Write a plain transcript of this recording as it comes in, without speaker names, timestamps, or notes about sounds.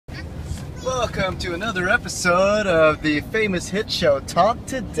Welcome to another episode of the famous hit show Talk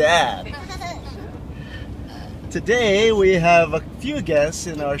to Dad. Today we have a few guests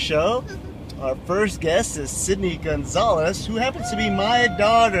in our show. Our first guest is Sydney Gonzalez, who happens to be my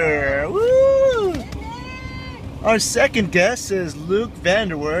daughter. Woo! Our second guest is Luke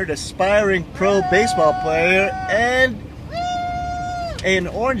Vanderwoord, aspiring pro baseball player and an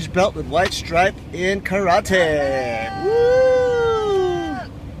orange belt with white stripe in karate. Woo!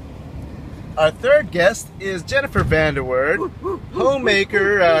 Our third guest is Jennifer Vanderwoord,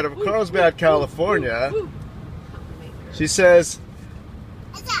 homemaker out of Carlsbad, California. She says,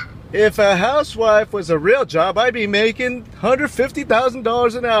 if a housewife was a real job, I'd be making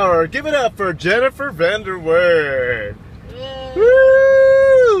 $150,000 an hour. Give it up for Jennifer Vanderwoord.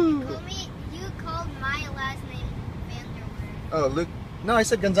 Woo! You called my last name Vanderwoord. Oh, Luke. No, I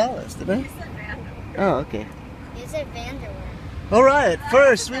said Gonzalez, didn't I? You said Vanderwoord. Oh, okay. You said Vanderwoord. All right.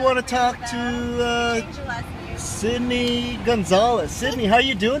 First, we want to talk to Change your last name. Sydney Gonzalez. Sydney, how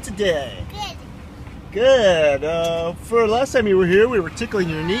you doing today? Good. Good. For last time you were here, we were tickling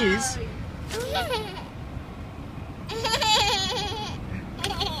your knees.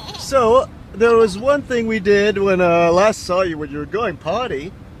 So, there was one thing we did when I last saw you when you were going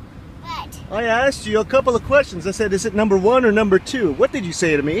potty. What? I asked you a couple of questions. I said, is it number 1 or number 2? What did you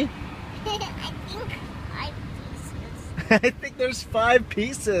say to me? I think 5 pieces. I think there's 5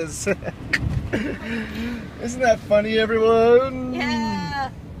 pieces. Isn't that funny, everyone?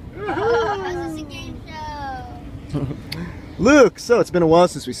 Yeah. This is a game show. Luke, so it's been a while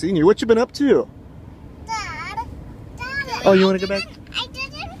since we've seen you. What you been up to? Dad. Oh, you want to go back? I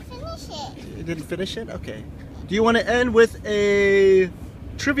didn't finish it. You didn't finish it? Okay. Do you want to end with a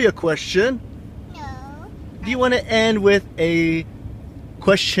trivia question? No. Do you want to end with a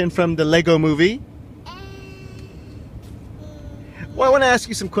question from the Lego movie? Well, I want to ask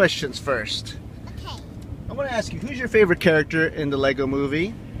you some questions first. Okay. I want to ask you, who's your favorite character in the Lego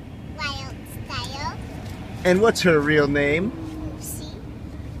movie? Wild Style. And what's her real name? Lucy.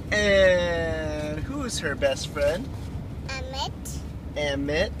 And who's her best friend? Emmett.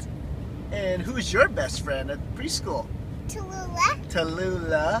 Emmett. And who's your best friend at preschool? Tallulah.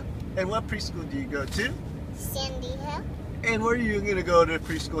 Tallulah. And what preschool do you go to? Sandy Hill. And where are you going to go to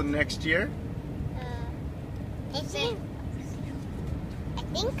preschool next year? I think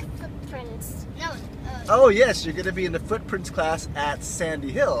Footprints. No. Oh yes, you're going to be in the Footprints class at Sandy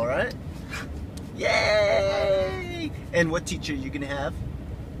Hill, right? Yay! And what teacher are you going to have?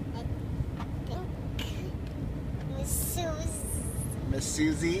 I think Miss Susie. Miss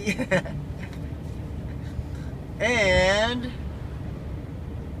Susie. And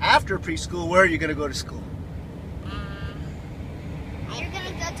after preschool, where are you going to go to school? You're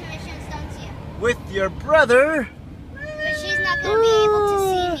gonna go to Mission Estancia. With your brother. But she's not gonna be able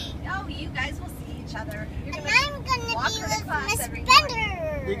to see me. Oh, you guys will see each other. You're And gonna I'm gonna walk be her to with class Miss every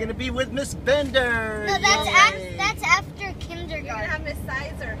Bender. You're going to be with Miss Bender. No, Yay. that's after You're gonna kindergarten. have Miss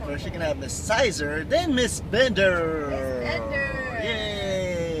Sizer. First you're going to have Miss Sizer, then Miss Bender. Miss Bender.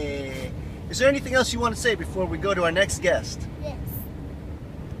 Yay. Is there anything else you want to say before we go to our next guest? Yes.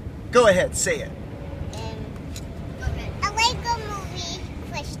 Go ahead, say it. A Lego movie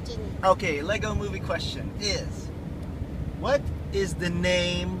question. Okay, Lego movie question is, what is the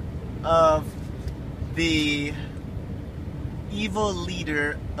name of the evil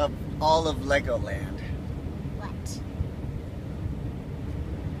leader of all of Legoland? What?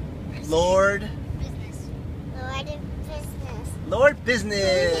 Lord Business. Lord of Business. Lord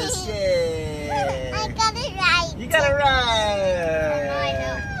Business. Yay. I got it right. You got it right. No, I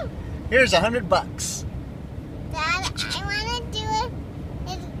don't. Here's $100. Dad, I want to do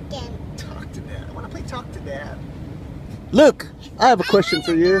it again. Talk to Dad. I want to play Talk to Dad. Luke, I have a question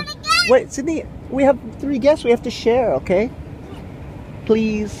for you. Wait, Sydney, we have 3 guests. We have to share, okay?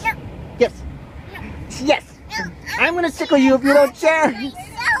 Please. No. Yes. Yes. I'm going to tickle you if you don't share.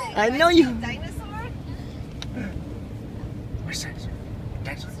 I know you. Dinosaur? Where's Dinosaur?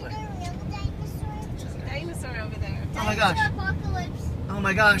 Dinosaur. Is it a real dinosaur? There's a dinosaur over there. Oh my gosh. Apocalypse. Oh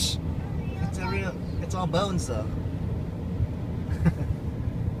my gosh. It's a real, it's all bones though.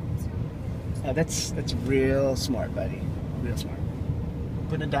 That's real smart, buddy. Real smart.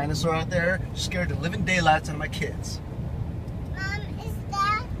 Putting a dinosaur out there scared the living daylights out of my kids. Was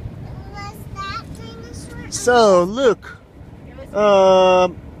that dinosaur? So, Luke,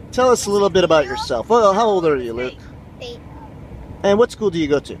 tell us a little bit about yourself. Well, how old are you, Luke? 8. And what school do you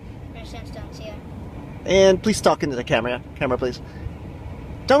go to? Mission Estancia. And please talk into the camera. Camera, please.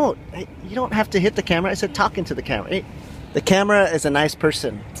 Don't. You don't have to hit the camera. I said talk into the camera. Hey, the camera is a nice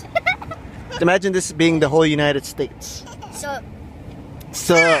person. Imagine this being the whole United States. So,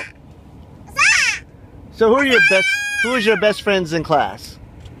 So, So who is your best friends in class?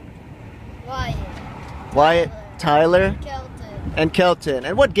 Wyatt. Wyatt, Tyler, Kelton. and Kelton.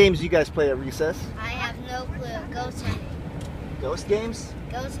 And what games do you guys play at recess? I have no clue. Ghost hunting. Ghost games?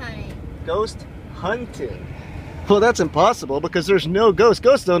 Ghost hunting. Ghost hunting. Well, that's impossible because there's no ghosts.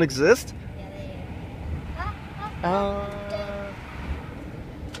 Ghosts don't exist. Yeah, they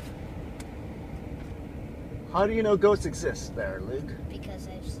How do you know ghosts exist there, Luke? because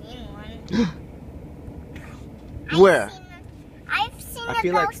I've seen one. Where? I've seen I a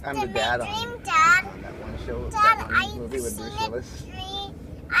feel like ghost I'm the in dad my on, dream, Dad. on that one show, Dad, that one movie with Bruce Willis.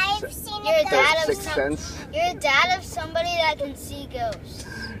 I've seen You're a ghost. Sixth Sense. You're a dad of somebody that can see ghosts.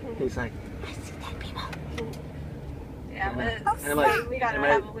 He's like, Yeah, but and I'm like, we gotta am I-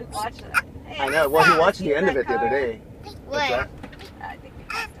 have Luke watch it. I know. Well, he watched the end of it the other day. What's that? I think we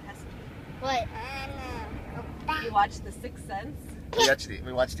have to. What? You watched The Sixth Sense?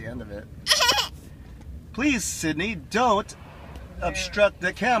 We watched the end of it. Please, Sydney, don't obstruct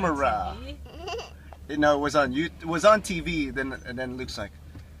the camera. No, it was on TV. And then Luke's like,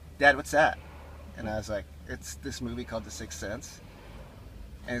 Dad, what's that? And I was like, it's this movie called The Sixth Sense.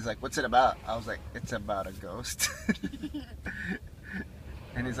 And he's like, what's it about? I was like, it's about a ghost.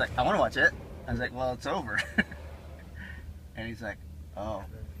 And he's like, I want to watch it. I was like, well, it's over. And he's like, oh.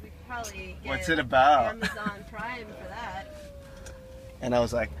 We could probably get What's it about? Amazon Prime for that. And I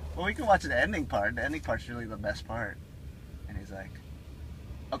was like, well, we can watch the ending part. The ending part's really the best part. And he's like,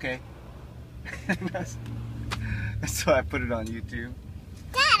 okay. So I put it on YouTube.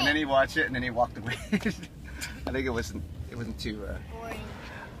 And then he watched it and then he walked away. I think it wasn't too, Boring.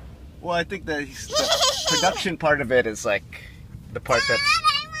 well, I think the production part of it is like the part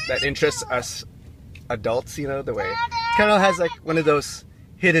that interests us adults, you know, the way. Kind of has like one of those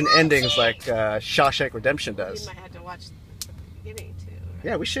hidden endings like Shawshank Redemption You does. might have to watch the beginning too. Right?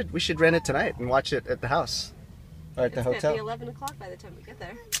 Yeah, we should rent it tonight and watch it at the house or at the It's gonna hotel. be 11 o'clock by the time we get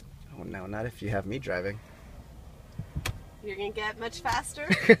there. Oh no, not if you have me driving. You're gonna get much faster.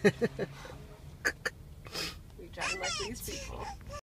 You're driving like these people.